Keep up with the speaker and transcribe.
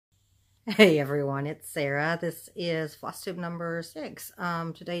Hey everyone, it's Sarah. This is FlossTube number 6.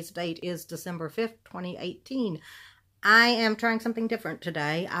 Today's date is December 5th, 2018. I am trying something different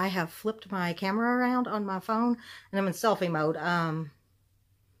today. I have flipped my camera around on my phone and I'm in selfie mode. I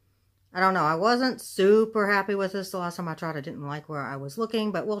don't know. I wasn't super happy with this the last time I tried. I didn't like where I was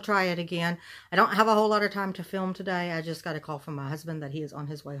looking, but we'll try it again. I don't have a whole lot of time to film today. I just got a call from my husband that he is on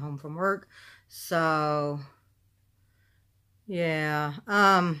his way home from work. So, yeah.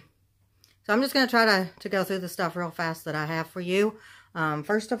 So I'm just going to try to go through the stuff real fast that I have for you.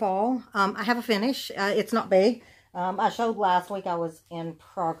 First of all, I have a finish. It's not big. I showed last week I was in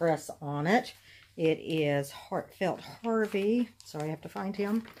progress on it. It is Heartfelt Harvey. Sorry, I have to find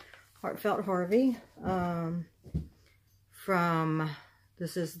him. Heartfelt Harvey.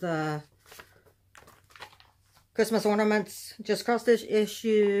 This is the Christmas Ornaments Just Cross Stitch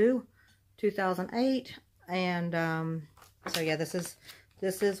issue 2008. And so yeah, this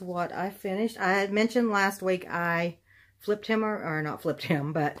is what I finished. I had mentioned last week I flipped him, or not flipped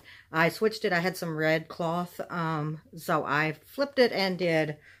him, but I switched it. I had some red cloth, so I flipped it and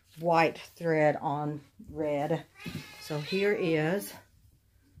did white thread on red. So here is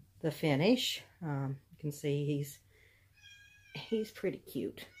the finish. You can see he's pretty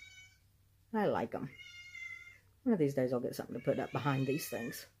cute. I like him. One of these days I'll get something to put up behind these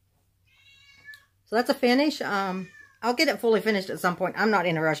things. So that's a finish. I'll get it fully finished at some point. I'm not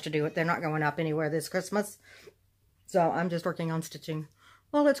in a rush to do it. They're not going up anywhere this Christmas. So I'm just working on stitching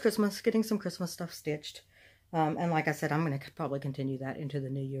while it's Christmas, getting some Christmas stuff stitched. And like I said, I'm going to probably continue that into the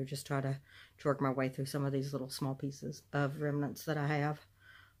new year. Just try to work my way through some of these little small pieces of remnants that I have.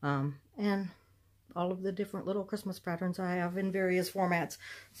 And all of the different little Christmas patterns I have in various formats.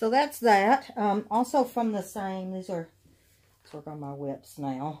 So that's that. Also from the same, let's work on my WIPs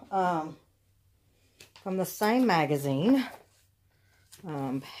now. From the same magazine,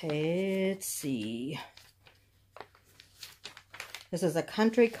 let's see. This is a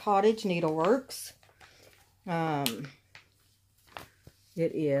Country Cottage Needleworks. It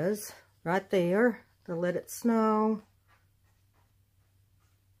is right there, the Let It Snow.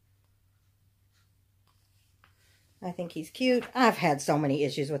 I think he's cute. I've had so many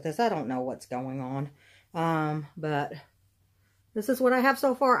issues with this. I don't know what's going on. But this is what I have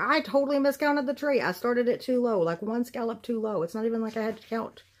so far. I totally miscounted the tree. I started it too low, like one scallop too low. It's not even like I had to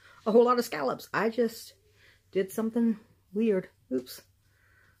count a whole lot of scallops. I just did something weird. Oops.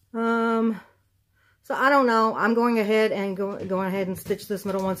 So I don't know. I'm going ahead and going ahead and stitch this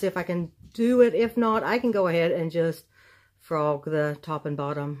middle one, see if I can do it. If not, I can go ahead and just frog the top and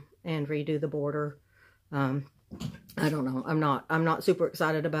bottom and redo the border. I don't know. I'm not super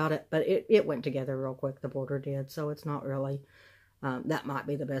excited about it, but it went together real quick. The border did, so it's not really. That might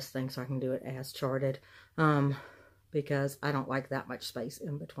be the best thing, so I can do it as charted, because I don't like that much space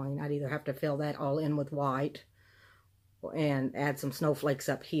in between. I'd either have to fill that all in with white and add some snowflakes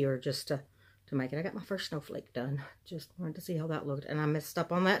up here just to make it. I got my first snowflake done. Just wanted to see how that looked, and I messed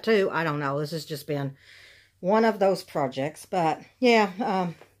up on that too. I don't know. This has just been one of those projects, but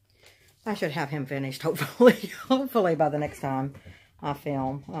yeah, I should have him finished, hopefully by the next time I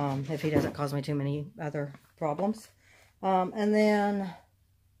film, if he doesn't cause me too many other problems. And then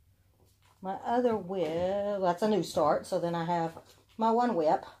my other WIP, that's a new start. So then I have my one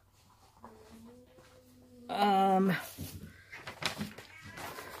WIP.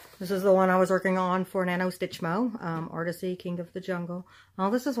 This is the one I was working on for Nano Stitch Mo, Artecy, King of the Jungle. Oh,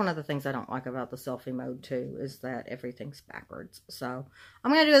 this is one of the things I don't like about the selfie mode too, is that everything's backwards. So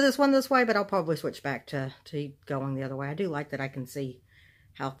I'm going to do this one this way, but I'll probably switch back to going the other way. I do like that I can see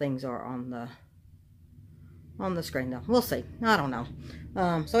how things are on the screen though. We'll see. I don't know.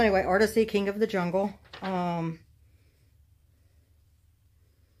 So anyway, Artecy, King of the Jungle. I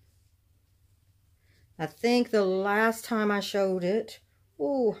think the last time I showed it,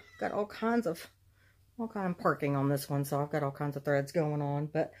 ooh, got all kinds of parking on this one, so I've got all kinds of threads going on.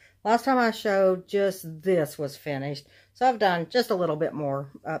 But last time I showed, just this was finished. So I've done just a little bit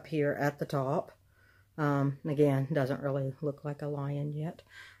more up here at the top. Again, doesn't really look like a lion yet.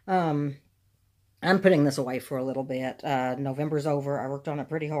 I'm putting this away for a little bit. November's over. I worked on it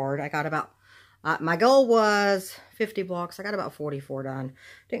pretty hard. I got about, my goal was 50 blocks. I got about 44 done.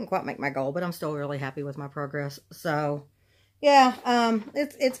 Didn't quite make my goal, but I'm still really happy with my progress. So, yeah,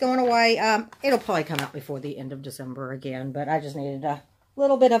 it's going away. It'll probably come out before the end of December again, but I just needed a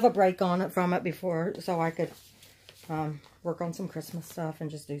little bit of a break on it from it before, so I could work on some Christmas stuff and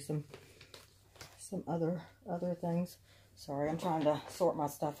just do some other things. Sorry, I'm trying to sort my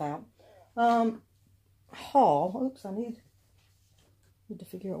stuff out. Haul. Oops, I need to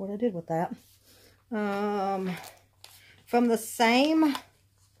figure out what I did with that. From the same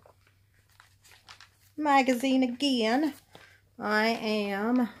magazine again. I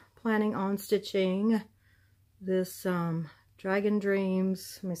am planning on stitching this Dragon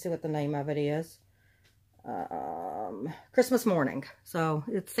Dreams. Let me see what the name of it is. Christmas morning. So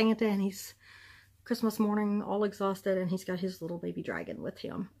it's Santa and he's Christmas morning, all exhausted, and he's got his little baby dragon with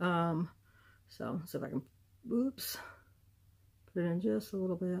him. So if I can, oops, put it in just a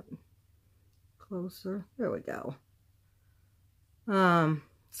little bit closer. There we go.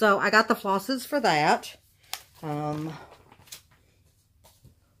 So I got the flosses for that.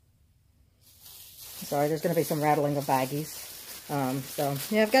 Sorry, there's going to be some rattling of baggies. So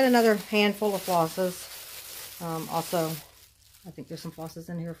yeah, I've got another handful of flosses. Also, I think there's some flosses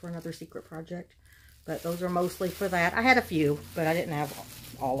in here for another secret project, but those are mostly for that. I had a few, but I didn't have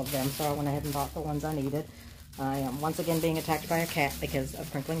all of them, so I went ahead and bought the ones I needed. I am once again being attacked by a cat because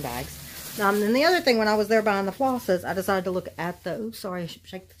of crinkling bags. And the other thing, when I was there buying the flosses, I decided to look at the, oops, sorry,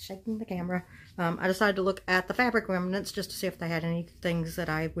 shaking the camera. I decided to look at the fabric remnants just to see if they had any things that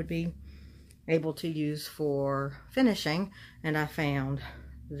I would be able to use for finishing. And I found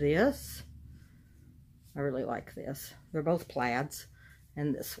this. I really like this. They're both plaids,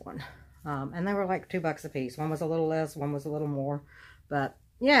 and this one. And they were like $2 a piece. One was a little less, one was a little more. But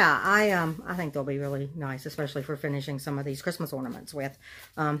yeah, I think they'll be really nice, especially for finishing some of these Christmas ornaments with.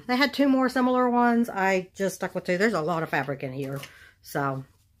 They had 2 more similar ones. I just stuck with 2. There's a lot of fabric in here, so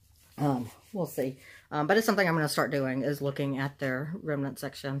we'll see. But it's something I'm going to start doing, is looking at their remnant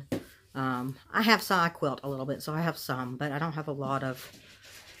section. I have some, I quilt a little bit, so I have some, but I don't have a lot of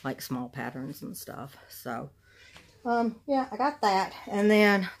like small patterns and stuff. So yeah, I got that. And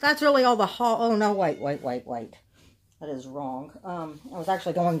then that's really all the haul. Oh no, wait. That is wrong. I was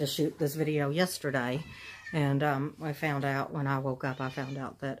actually going to shoot this video yesterday, and I found out when I woke up, I found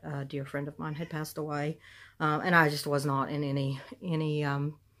out that a dear friend of mine had passed away, and I just was not in any I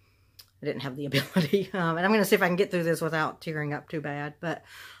didn't have the ability, and I'm going to see if I can get through this without tearing up too bad, but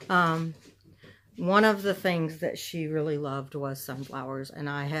one of the things that she really loved was sunflowers, and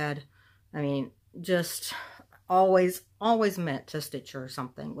I mean, just always meant to stitch her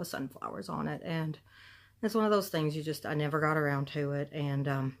something with sunflowers on it, and it's one of those things I never got around to it.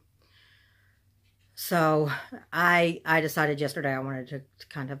 And so I decided yesterday I wanted to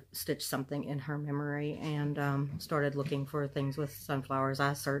kind of stitch something in her memory, and started looking for things with sunflowers.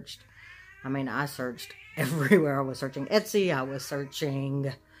 I searched everywhere. I was searching Etsy, I was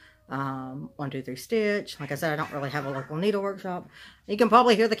searching 1-2-3 Stitch. Like I said, I don't really have a local needle workshop. You can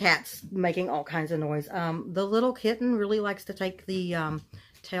probably hear the cats making all kinds of noise. The little kitten really likes to take the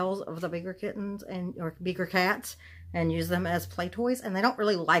tails of the bigger kittens or bigger cats and use them as play toys, and they don't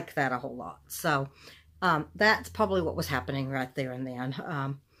really like that a whole lot. So that's probably what was happening right there and then.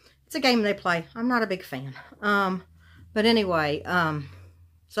 It's a game they play. I'm not a big fan. But anyway,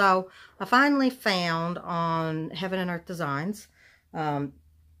 so I finally found on Heaven and Earth Designs,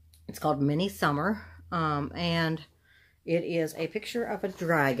 it's called Mini Summer, and it is a picture of a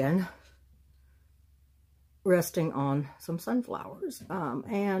dragon resting on some sunflowers.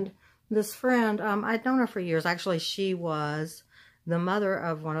 And this friend, I'd known her for years. Actually, she was the mother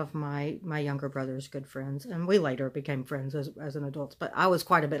of one of my younger brother's good friends, and we later became friends as an adult. But I was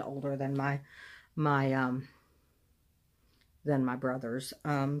quite a bit older than my brothers.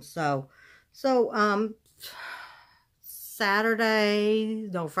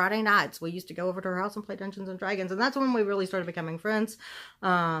 Friday nights, we used to go over to her house and play Dungeons and Dragons, and that's when we really started becoming friends.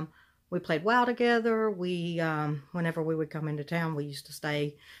 We played WoW together. Whenever we would come into town, we used to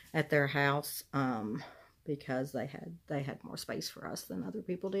stay at their house, because they had more space for us than other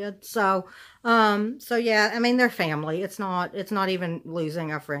people did. So yeah, I mean, they're family. It's not even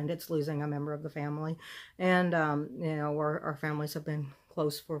losing a friend, it's losing a member of the family. And, you know, our families have been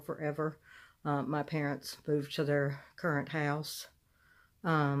close for forever. My parents moved to their current house.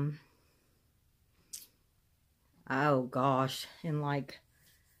 Oh gosh, in like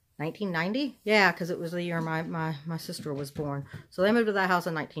 1990? Yeah, because it was the year my sister was born. So they moved to that house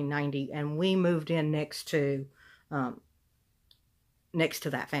in 1990, and we moved in next to that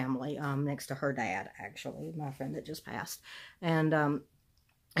family, next to her dad, actually, my friend that just passed. And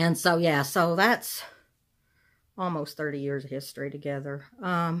so yeah, so that's almost 30 years of history together.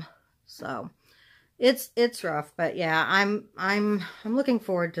 So it's rough, but yeah, I'm looking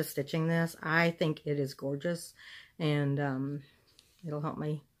forward to stitching this. I think it is gorgeous, and it'll help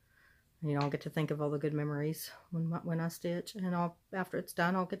me. You know, I'll get to think of all the good memories when I stitch, and after it's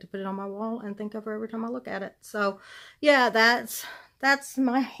done, I'll get to put it on my wall and think of her every time I look at it. So, yeah, that's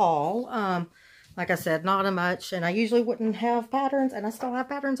my haul. Like I said, not a much, and I usually wouldn't have patterns, and I still have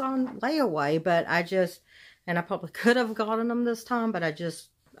patterns on layaway, but I probably could have gotten them this time, but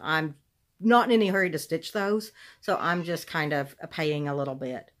I'm not in any hurry to stitch those. So I'm just kind of paying a little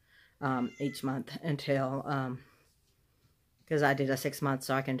bit each month until, because I did a 6 month,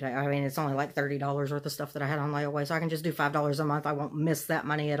 so I can I mean, it's only like $30 worth of stuff that I had on layaway, so I can just do $5 a month. I won't miss that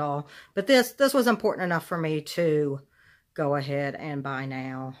money at all. But this was important enough for me to go ahead and buy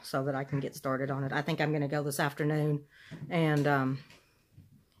now so that I can get started on it. I think I'm going to go this afternoon and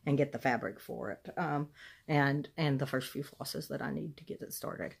get the fabric for it, and the first few flosses that I need to get it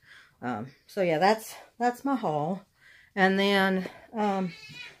started. So yeah, that's my haul. And then I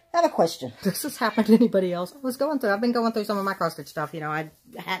have a question. Does this happen to anybody else? I've been going through some of my cross stitch stuff. You know, I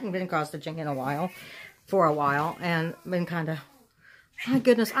hadn't been cross stitching for a while, and been kind of, my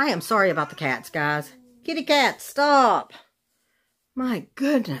goodness, I am sorry about the cats, guys. Kitty cats, stop! My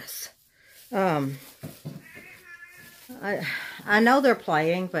goodness. I know they're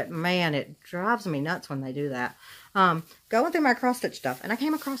playing, but man, it drives me nuts when they do that. Going through my cross stitch stuff, and I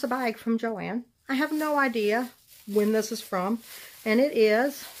came across a bag from Joann. I have no idea when this is from, and it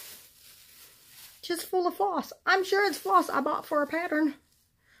is just full of floss. I'm sure it's floss I bought for a pattern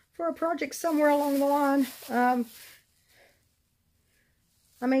for a project somewhere along the line.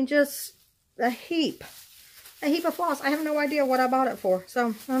 I mean, just a heap of floss. I have no idea what I bought it for.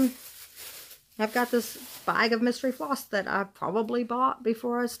 So I've got this bag of mystery floss that I probably bought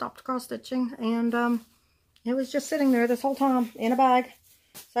before I stopped cross stitching, and it was just sitting there this whole time in a bag.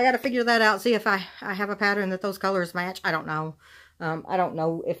 So I got to figure that out, see if I have a pattern that those colors match. I don't know. I don't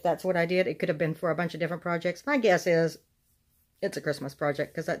know if that's what I did. It could have been for a bunch of different projects. My guess is it's a Christmas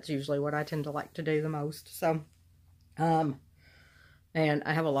project, because that's usually what I tend to like to do the most. So, and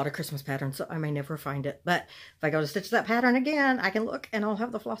I have a lot of Christmas patterns, so I may never find it. But if I go to stitch that pattern again, I can look and I'll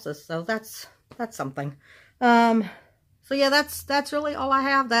have the flosses. So that's something. So yeah, that's really all I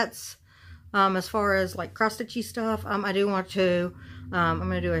have. That's as far as like cross stitchy stuff. I do want to I'm going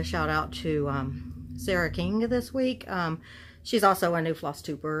to do a shout out to Sarah King this week. She's also a new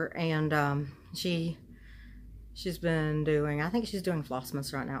FlossTuber, and she's been doing, I think she's doing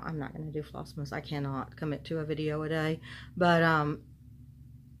Flossmas right now. I'm not going to do Flossmas. I cannot commit to a video a day. But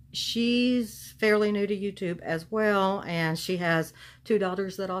she's fairly new to YouTube as well, and she has 2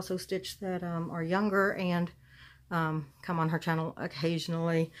 daughters that also stitch that are younger and come on her channel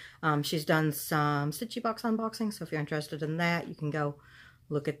occasionally. She's done some Stitchy Box unboxing, so if you're interested in that, you can go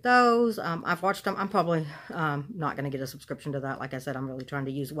look at those. I've watched them. I'm probably not going to get a subscription to that. Like I said, I'm really trying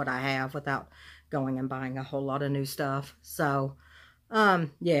to use what I have without going and buying a whole lot of new stuff. So,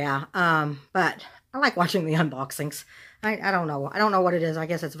 yeah. But I like watching the unboxings. I don't know. I don't know what it is. I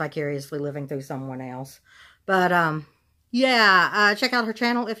guess it's vicariously living through someone else. But, yeah, check out her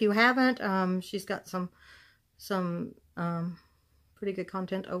channel if you haven't. She's got some pretty good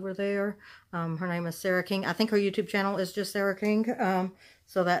content over there. Her name is Sarah King. I think her YouTube channel is just Sarah King.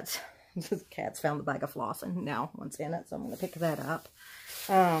 So that's, the cat's found the bag of floss and now one's in it, so I'm going to pick that up.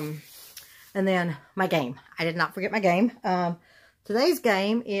 And then my game. I did not forget my game. Today's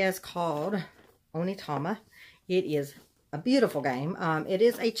game is called Onitama. It is a beautiful game. It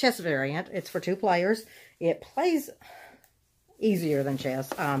is a chess variant. It's for 2 players. It plays easier than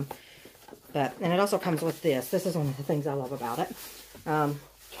chess. And it also comes with this. This is one of the things I love about it.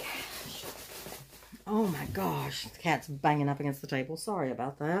 Oh my gosh, the cat's banging up against the table. Sorry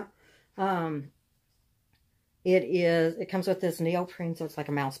about that. It comes with this neoprene, so it's like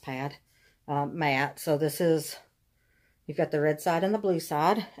a mouse pad mat. So this is, you've got the red side and the blue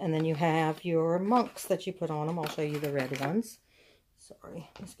side, and then you have your monks that you put on them. I'll show you the red ones. Sorry,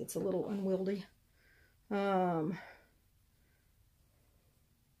 this gets a little unwieldy.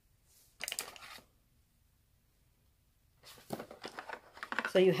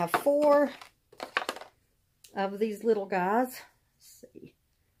 So you have 4 of these little guys. Let's see.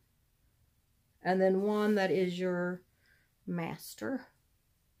 And then 1 that is your master.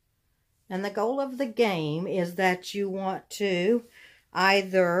 And the goal of the game is that you want to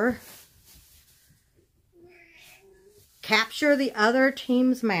either capture the other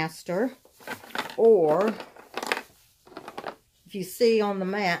team's master, or if you see on the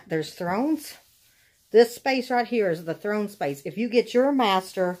mat, there's thrones. This space right here is the throne space. If you get your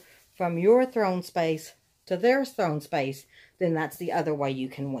master from your throne space to their throne space, then that's the other way you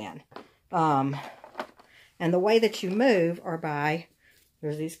can win. And the way that you move are by,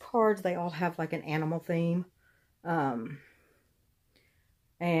 there's these cards. They all have like an animal theme. And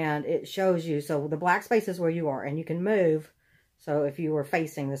it shows you, so the black space is where you are, and you can move. So if you were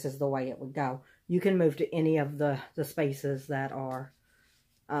facing, this is the way it would go. You can move to any of the spaces that are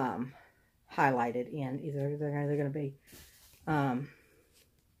highlighted in. Either they're going to be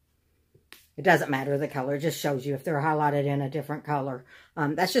It doesn't matter the color. It just shows you if they're highlighted in a different color.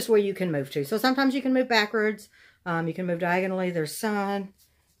 That's just where you can move to. So sometimes you can move backwards. You can move diagonally. There's some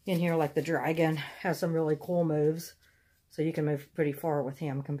in here, like the dragon has some really cool moves. So you can move pretty far with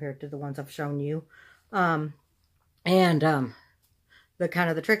him compared to the ones I've shown you. The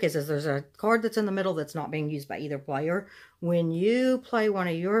trick is there's a card that's in the middle that's not being used by either player. When you play one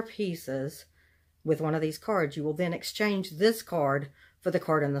of your pieces with one of these cards, you will then exchange this card for the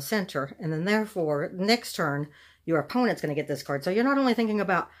card in the center. And then therefore, next turn, your opponent's going to get this card. So you're not only thinking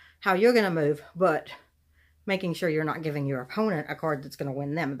about how you're going to move, but making sure you're not giving your opponent a card that's going to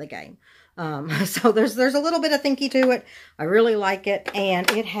win them the game. So there's a little bit of thinky to it. I really like it. And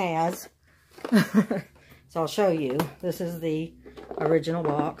it has, so I'll show you. This is the original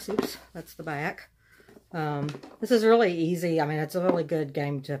box. Oops, that's the back. This is really easy. I mean, it's a really good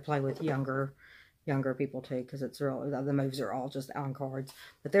game to play with younger people too, because it's really, the moves are all just on cards.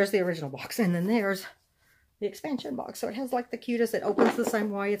 But there's the original box, and then there's the expansion box. So it has like the cutest. It opens the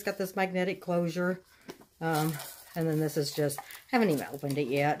same way. It's got this magnetic closure, and then this is just, haven't even opened it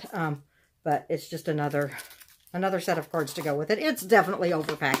yet, but it's just another set of cards to go with it. It's definitely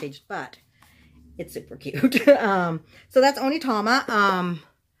overpackaged, but it's super cute. So that's Onitama.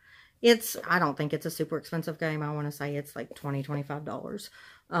 I don't think it's a super expensive game. I want to say it's like $20, $25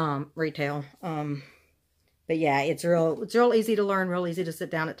 retail. But yeah, it's real easy to learn, real easy to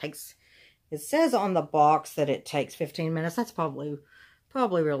sit down. It says on the box that it takes 15 minutes. That's probably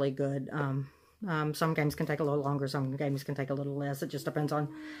really good. Some games can take a little longer, some games can take a little less. It just depends on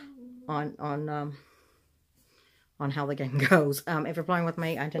how the game goes. If you're playing with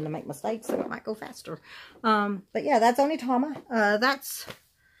me, I tend to make mistakes, so it might go faster. But yeah, that's Onitama.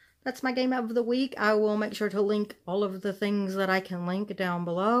 That's my game of the week. I will make sure to link all of the things that I can link down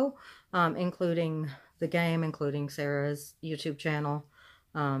below, including the game, including Sarah's YouTube channel,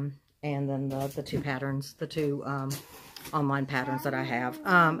 and then the two patterns, the two online patterns that I have.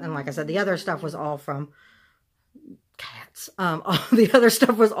 And like I said, the other stuff was all from cats. The other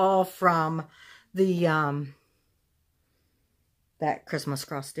stuff was all from the that Christmas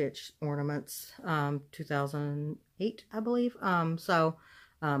cross-stitch ornaments, 2008, I believe.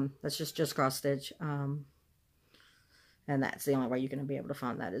 That's just cross-stitch. And that's the only way you're going to be able to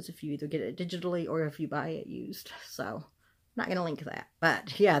find that, is if you either get it digitally or if you buy it used. So I'm not going to link that.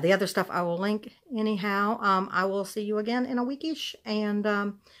 But yeah, the other stuff I will link anyhow. I will see you again in a weekish, and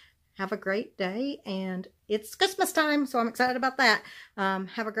have a great day. And it's Christmas time, so I'm excited about that.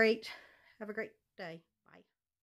 Have a great day.